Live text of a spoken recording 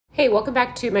Hey, welcome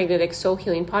back to Magnetic Soul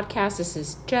Healing Podcast. This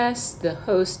is Jess, the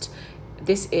host.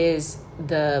 This is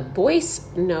the voice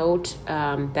note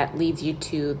that leads you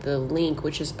to the link,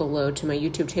 which is below, to my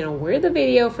YouTube channel where the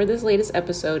video for this latest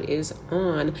episode is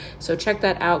on. So check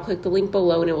that out. Click the link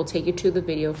below and it will take you to the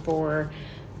video for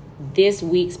this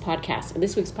week's podcast. And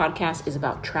this week's podcast is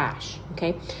about trash,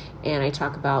 okay? And I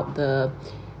talk about the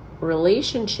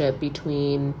relationship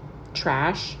between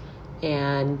trash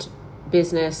and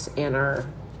business and our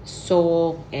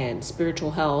soul and spiritual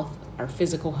health, our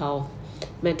physical health,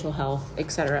 mental health,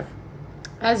 etc.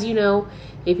 As you know,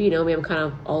 if you know me, I'm kind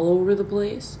of all over the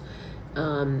place.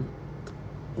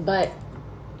 But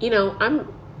you know,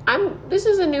 I'm this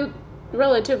is a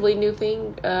relatively new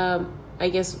thing, I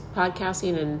guess,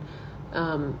 podcasting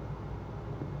and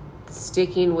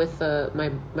sticking with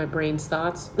my brain's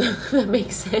thoughts. That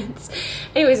makes sense.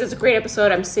 Anyways, it's a great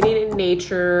episode. I'm sitting in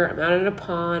nature. I'm out in a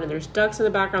pond, and there's ducks in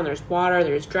the background. There's water.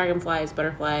 There's dragonflies,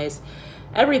 butterflies,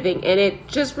 everything. And it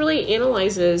just really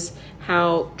analyzes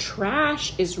how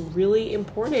trash is really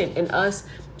important, and us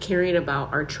caring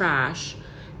about our trash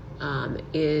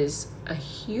is a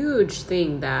huge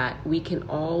thing that we can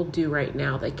all do right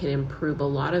now that can improve a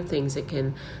lot of things. It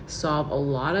can solve a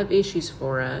lot of issues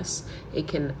for us. It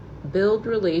can build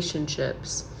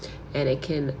relationships, and it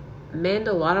can mend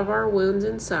a lot of our wounds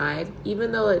inside,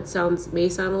 even though it may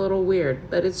sound a little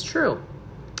weird, but it's true.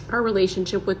 Our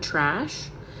relationship with trash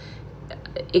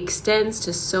extends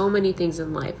to so many things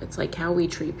in life. It's like how we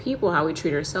treat people, how we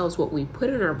treat ourselves, what we put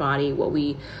in our body, what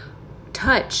we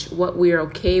touch, what we're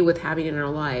okay with having in our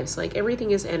lives. Like,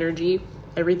 everything is energy.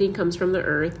 Everything comes from the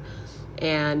earth,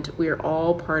 and we're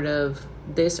all part of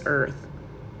this earth.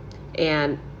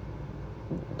 And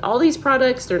all these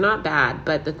products, they're not bad,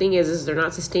 but the thing is they're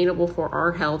not sustainable for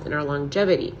our health and our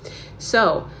longevity.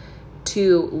 So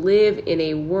to live in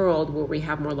a world where we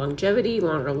have more longevity,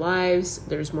 longer lives,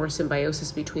 there's more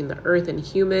symbiosis between the earth and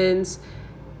humans,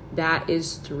 that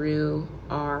is through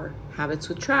our habits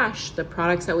with trash, the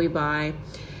products that we buy.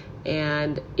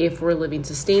 And if we're living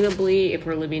sustainably, if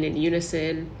we're living in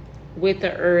unison with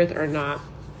the earth or not.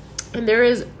 And there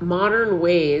is modern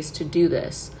ways to do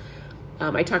this.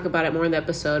 I talk about it more in the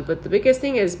episode, but the biggest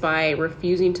thing is by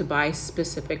refusing to buy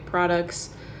specific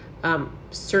products,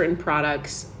 certain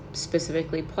products,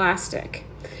 specifically plastic.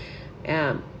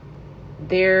 We're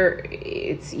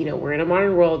in a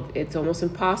modern world. It's almost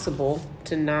impossible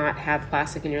to not have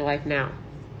plastic in your life now,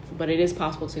 but it is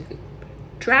possible to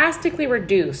drastically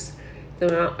reduce the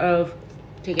amount of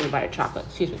taking a bite of chocolate.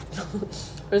 Excuse me.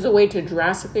 There's a way to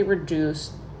drastically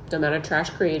reduce the amount of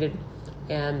trash created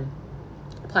and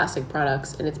plastic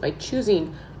products, and it's by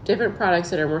choosing different products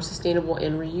that are more sustainable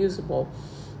and reusable.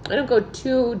 I don't go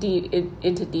too deep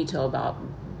into detail about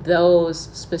those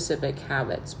specific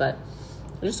habits, but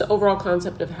just the overall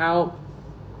concept of how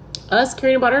us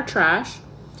caring about our trash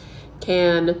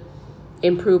can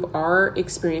improve our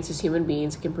experience as human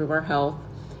beings, can improve our health,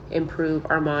 improve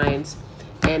our minds,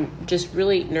 and just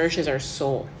really nourishes our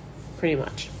soul, pretty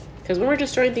much. Because when we're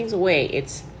just throwing things away,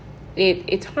 it's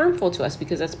harmful to us,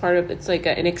 because that's it's like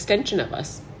an extension of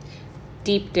us,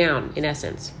 deep down, in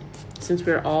essence, since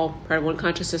we're all part of one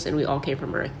consciousness and we all came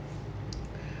from Earth.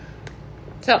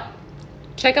 So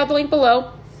check out the link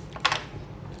below.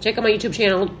 Check out my YouTube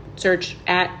channel. Search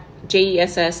at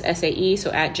JESSSAE, so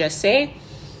at Just Say.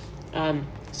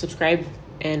 Subscribe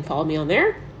and follow me on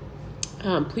there.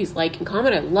 Please like and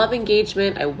comment. I love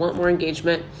engagement. I want more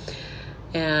engagement,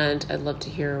 and I'd love to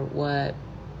hear what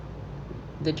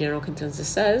the general consensus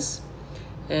says.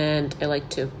 And I like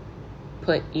to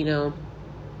put,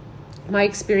 my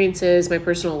experiences, my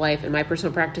personal life, and my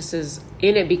personal practices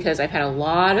in it, because I've had a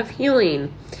lot of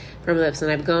healing from this,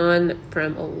 and I've gone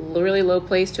from a really low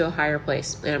place to a higher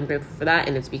place, and I'm grateful for that.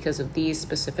 And it's because of these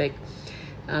specific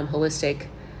holistic,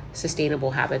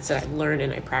 sustainable habits that I've learned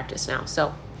and I practice now.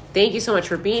 So thank you so much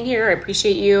for being here. I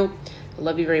appreciate you. I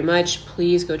love you very much.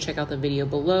 Please go check out the video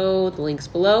below, the links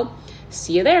below.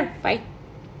 See you there. Bye.